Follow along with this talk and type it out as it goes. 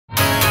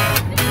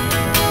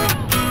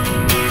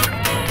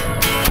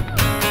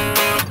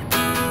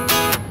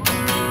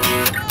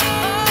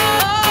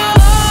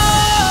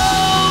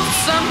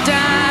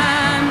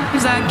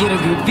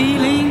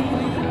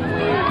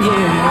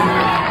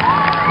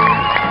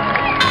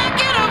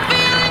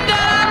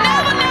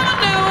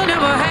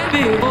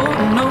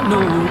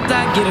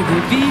get a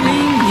good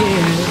feeling,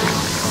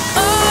 yeah.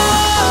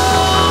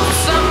 Oh,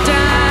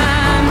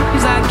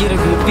 sometimes I get a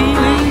good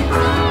feeling,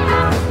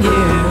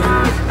 yeah.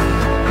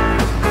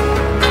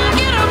 I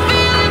get a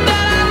feeling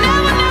that I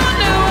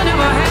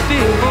never had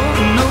before.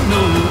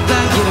 No, I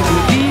get a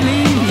good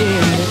feeling,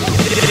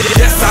 yeah.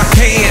 Yes, I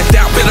can.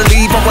 Doubt better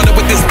leave. I'm running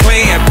with this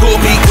plan. Pull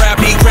me, grab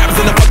crabs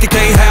in the bucket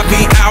can't have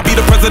me. I'll be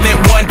the president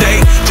one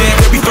day.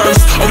 January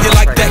 1st. Oh, you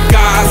like that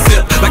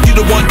gossip? Like you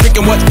the one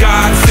drinking what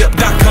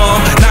gossip.com.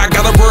 Now I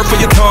got a word for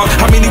your tongue.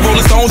 How many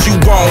Rolling Stones you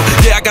want?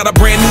 Yeah, I got a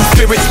brand new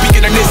spirit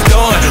speaking and it's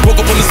done. Woke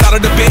up on the side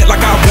of the bed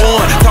like I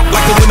won. Talk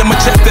like the wind in my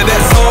chest to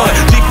that sun.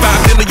 G5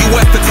 in the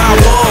US to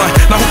Taiwan.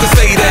 Now who can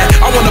say that?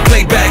 I wanna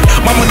play back.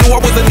 Mama knew I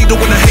was a needle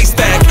in a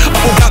haystack. A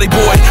Bugatti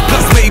boy,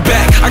 plus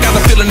Maybach. I got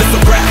a feeling it's a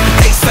rap.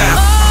 ASAP.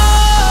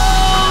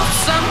 Oh,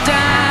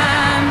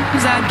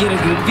 sometimes I get a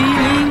good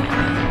feeling,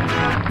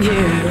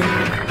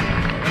 yeah.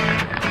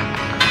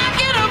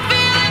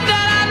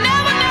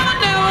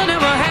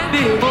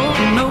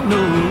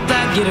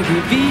 Get a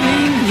good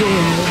feeling,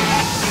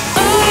 yeah.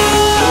 Oh,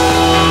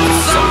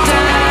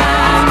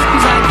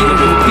 sometimes I get a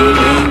good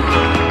feeling,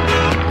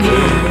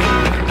 yeah.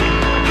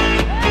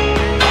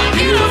 I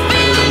get a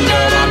feeling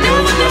that I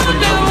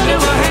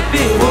never had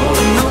before.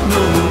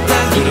 No, I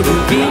get a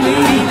good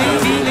feeling.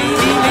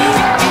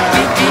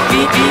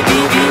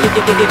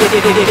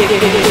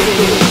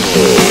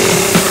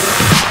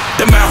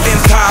 The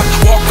mountaintop,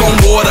 walk on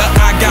water.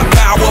 I got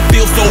power,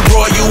 feel so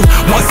royal.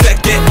 1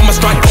 second, I'ma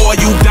strike for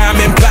you.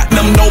 Diamond,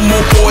 platinum, no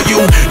more for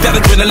you. That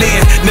adrenaline,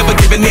 never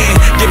giving in.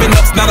 Giving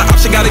up's not an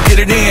option, gotta get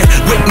it in.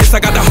 Witness,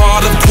 I got the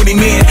heart of 20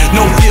 men.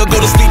 No fear,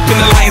 go to sleep in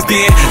the lion's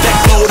den. That